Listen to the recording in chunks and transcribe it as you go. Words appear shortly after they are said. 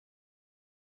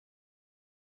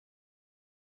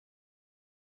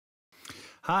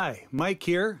Hi, Mike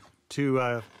here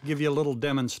to give you a little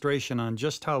demonstration on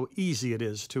just how easy it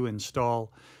is to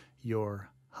install your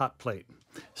hot plate.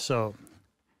 So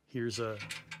here's a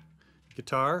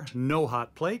guitar, no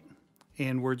hot plate,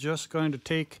 and we're just going to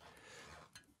take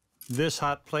this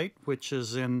hot plate, which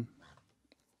is in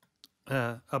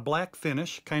a black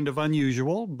finish, kind of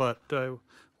unusual, but I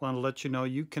want to let you know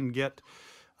you can get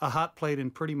a hot plate in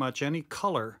pretty much any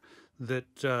color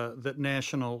that that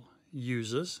National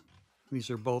uses. These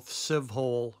are both sieve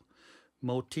hole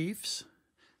motifs.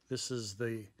 This is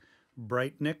the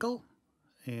bright nickel,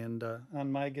 and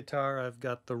on my guitar I've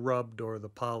got the rubbed or the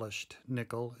polished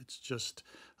nickel. It's just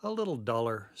a little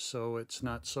duller, so it's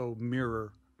not so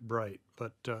mirror bright,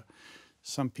 but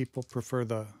some people prefer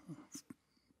the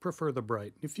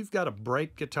bright. If you've got a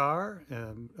bright guitar,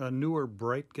 a newer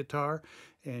bright guitar,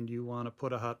 and you want to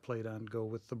put a hot plate on, go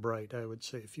with the bright, I would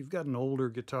say. If you've got an older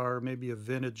guitar, maybe a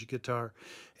vintage guitar,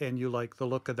 and you like the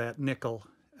look of that nickel,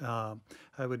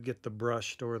 I would get the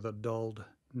brushed or the dulled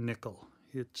nickel.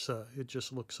 It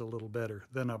just looks a little better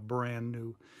than a brand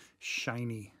new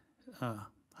shiny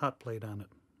hot plate on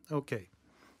it. Okay,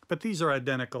 but these are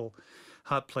identical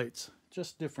hot plates,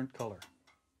 just different color.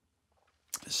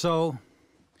 So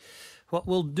what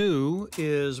we'll do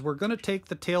is we're going to take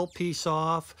the tailpiece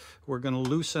off. We're going to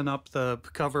loosen up the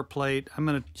cover plate. I'm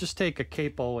going to just take a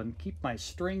capo and keep my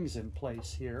strings in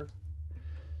place here.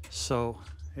 So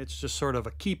it's just sort of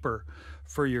a keeper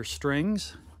for your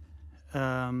strings.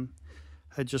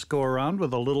 I just go around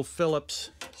with a little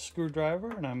Phillips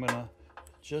screwdriver, and I'm going to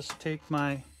just take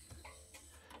my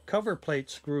cover plate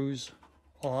screws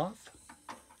off.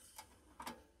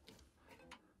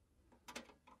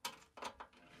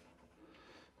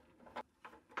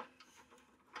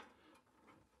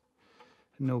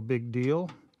 No big deal.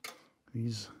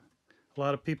 A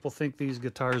lot of people think these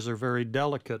guitars are very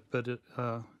delicate, but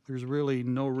there's really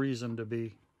no reason to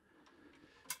be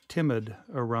timid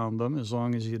around them. As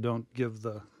long as you don't give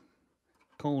the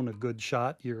cone a good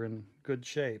shot, you're in good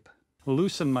shape.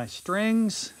 Loosen my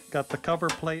strings, got the cover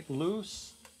plate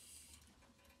loose.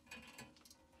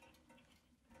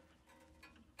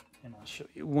 And I'll show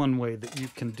you one way that you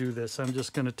can do this. I'm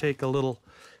just going to take a little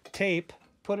tape,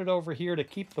 put it over here to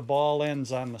keep the ball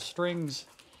ends on the strings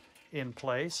in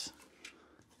place.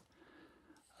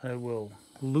 I will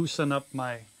loosen up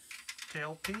my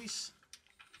tailpiece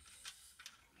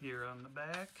here on the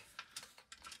back.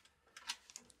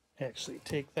 Actually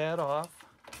take that off.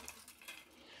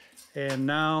 And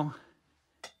now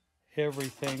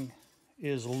everything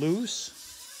is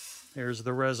loose. There's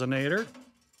the resonator.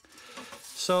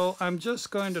 So I'm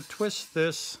just going to twist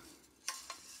this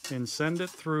and send it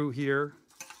through here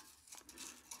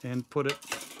and put it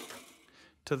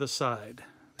to the side.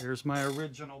 There's my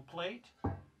original plate.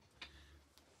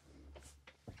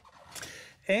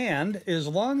 And as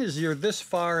long as you're this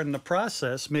far in the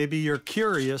process, maybe you're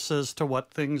curious as to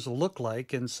what things look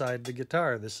like inside the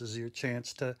guitar. This is your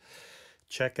chance to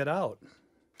check it out.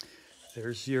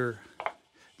 There's your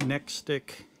neck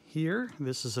stick here.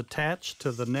 This is attached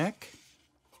to the neck.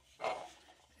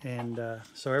 And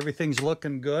so everything's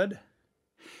looking good.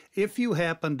 If you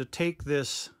happen to take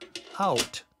this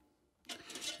out,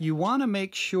 you want to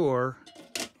make sure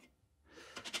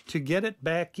to get it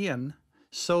back in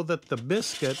so that the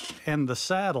biscuit and the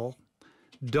saddle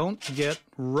don't get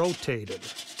rotated,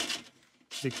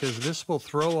 because this will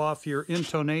throw off your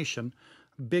intonation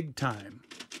big time.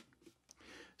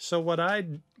 So what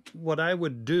I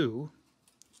would do,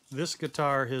 this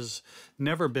guitar has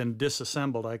never been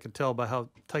disassembled. I can tell by how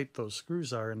tight those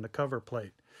screws are in the cover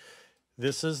plate.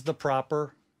 This is the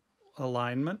proper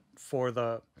alignment for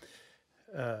the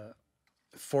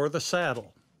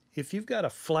saddle. If you've got a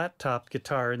flat top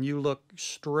guitar and you look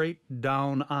straight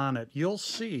down on it, you'll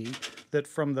see that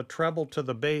from the treble to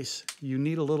the bass, you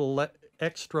need a little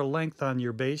extra length on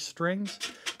your bass strings.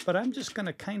 But I'm just going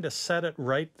to kind of set it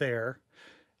right there.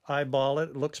 Eyeball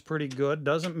it. It looks pretty good.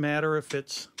 Doesn't matter if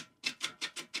it's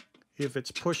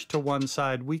pushed to one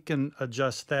side. We can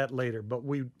adjust that later. But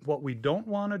what we don't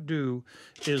want to do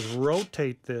is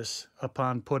rotate this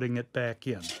upon putting it back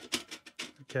in.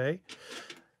 Okay?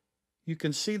 You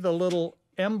can see the little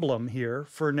emblem here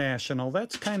for National.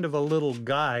 That's kind of a little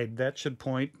guide. That should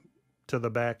point to the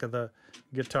back of the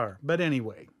guitar. But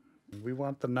anyway, we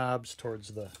want the knobs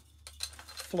towards the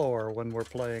floor when we're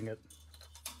playing it.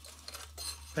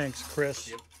 Thanks, Chris.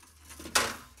 Yep.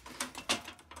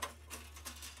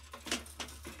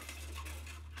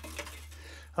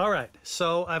 All right,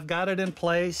 so I've got it in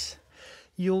place.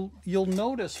 You'll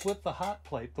notice with the hot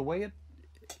plate, the way it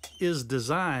is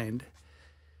designed,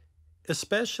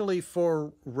 especially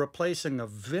for replacing a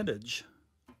vintage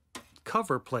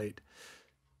cover plate.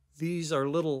 These are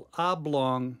little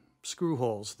oblong screw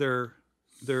holes. They're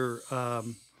a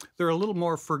little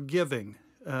more forgiving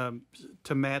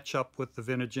to match up with the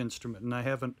vintage instrument, and I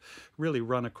haven't really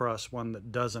run across one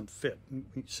that doesn't fit,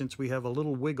 since we have a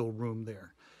little wiggle room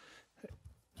there.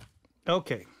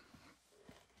 Okay,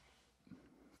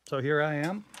 so here I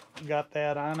am, got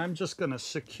that on. I'm just going to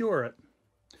secure it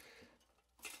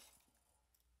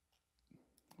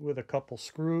with a couple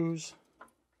screws.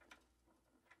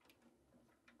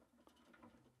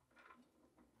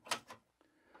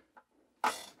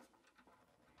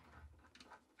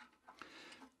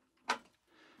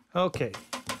 Okay,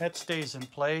 that stays in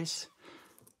place.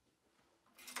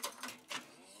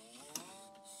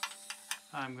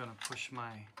 I'm going to push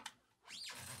my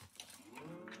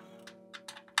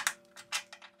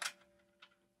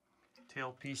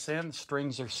tailpiece in. The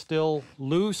strings are still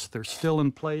loose. They're still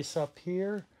in place up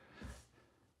here.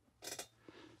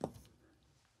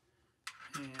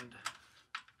 And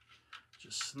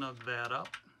just snug that up.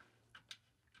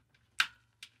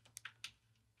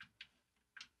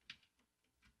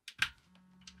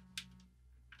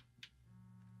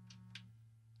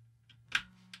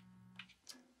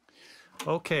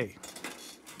 Okay,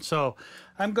 so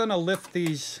I'm going to lift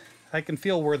these. I can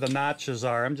feel where the notches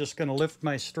are. I'm just going to lift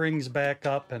my strings back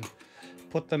up and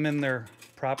put them in their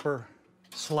proper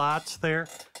slots there.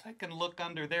 I can look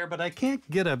under there, but I can't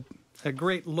get a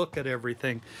great look at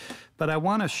everything. But I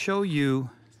want to show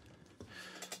you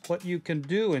what you can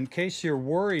do in case you're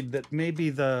worried that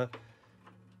maybe the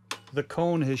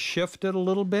cone has shifted a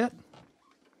little bit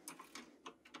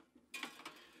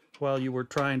while you were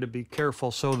trying to be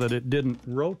careful so that it didn't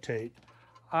rotate.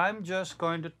 I'm just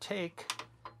going to take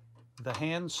the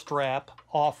hand strap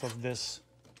off of this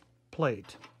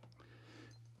plate.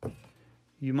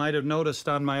 You might have noticed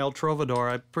on my El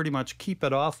Trovador, I pretty much keep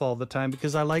it off all the time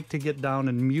because I like to get down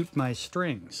and mute my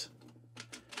strings.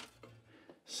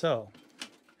 So,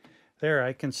 there,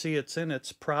 I can see it's in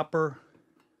its proper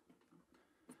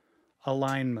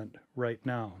alignment right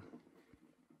now.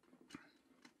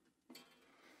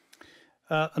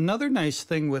 Another nice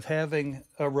thing with having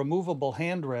a removable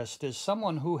handrest is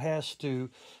someone who has to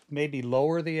maybe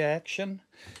lower the action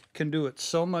can do it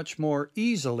so much more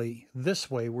easily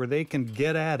this way, where they can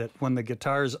get at it when the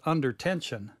guitar's under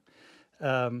tension.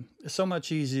 So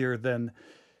much easier than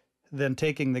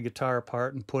taking the guitar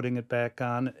apart and putting it back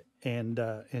on and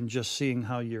just seeing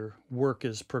how your work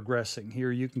is progressing.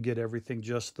 Here you can get everything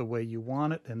just the way you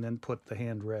want it and then put the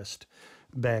handrest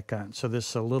back on. So this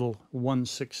is a little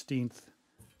 1/16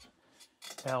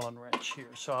 Allen wrench here.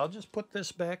 So I'll just put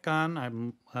this back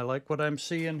on. I like what I'm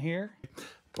seeing here.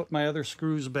 Put my other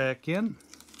screws back in.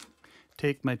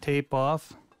 Take my tape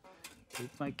off.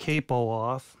 Take my capo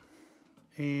off.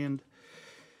 And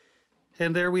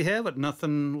there we have it.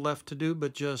 Nothing left to do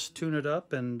but just tune it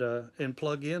up and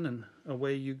plug in, and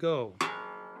away you go.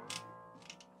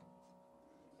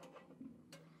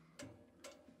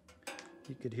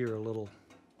 You could hear a little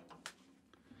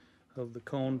of the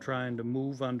cone trying to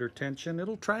move under tension.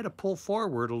 It'll try to pull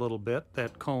forward a little bit,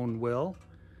 that cone will.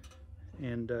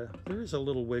 And there's a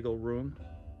little wiggle room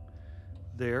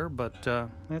there, but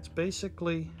that's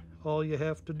basically all you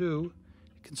have to do.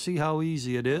 You can see how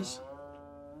easy it is.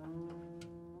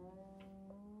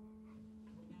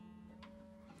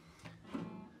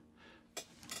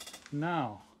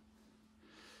 Now,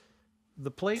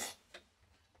 the plate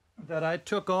that I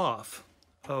took off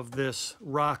of this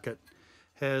rocket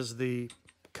has the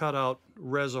cutout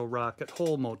Reso rocket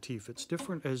hole motif. It's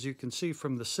different, as you can see,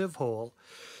 from the sieve hole.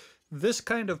 This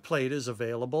kind of plate is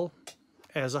available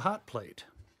as a hot plate.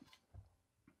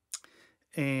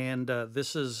 And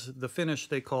this is the finish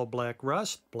they call black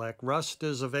rust. Black rust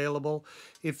is available.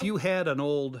 If you had an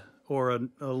old or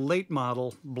a late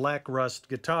model black rust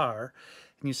guitar,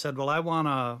 and you said, well,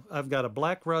 I've got a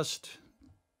black rust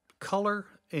color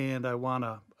and I want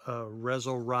a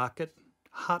Reso rocket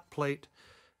hot plate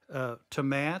to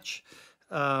match.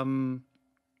 The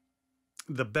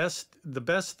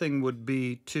best thing would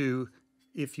be to,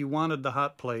 if you wanted the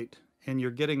hot plate and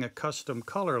you're getting a custom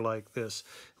color like this,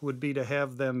 would be to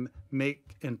have them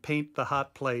make and paint the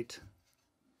hot plate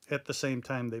at the same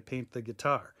time they paint the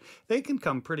guitar. They can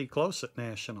come pretty close at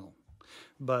National,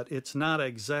 but it's not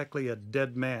exactly a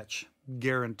dead match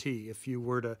guarantee. If you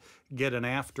were to get an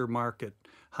aftermarket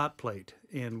hot plate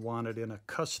and want it in a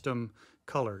custom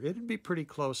color, it'd be pretty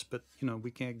close, but you know,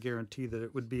 we can't guarantee that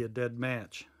it would be a dead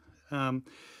match.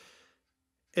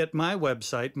 At my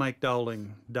website,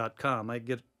 mikedowling.com, I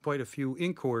get quite a few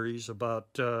inquiries about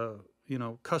you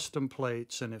know, custom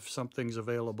plates and if something's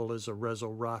available as a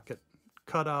Reso rocket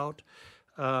cutout.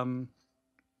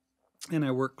 and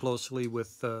I work closely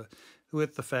with the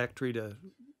factory to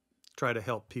try to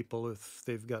help people if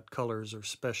they've got colors or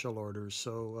special orders.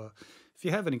 So if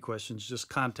you have any questions, just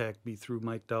contact me through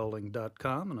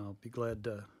MikeDowling.com, and I'll be glad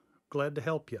to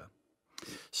help you.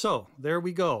 So there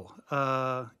we go.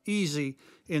 Easy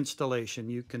installation.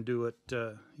 You can do it.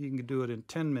 You can do it in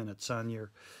 10 minutes on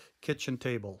your kitchen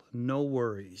table. No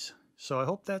worries. So I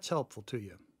hope that's helpful to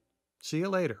you. See you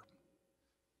later.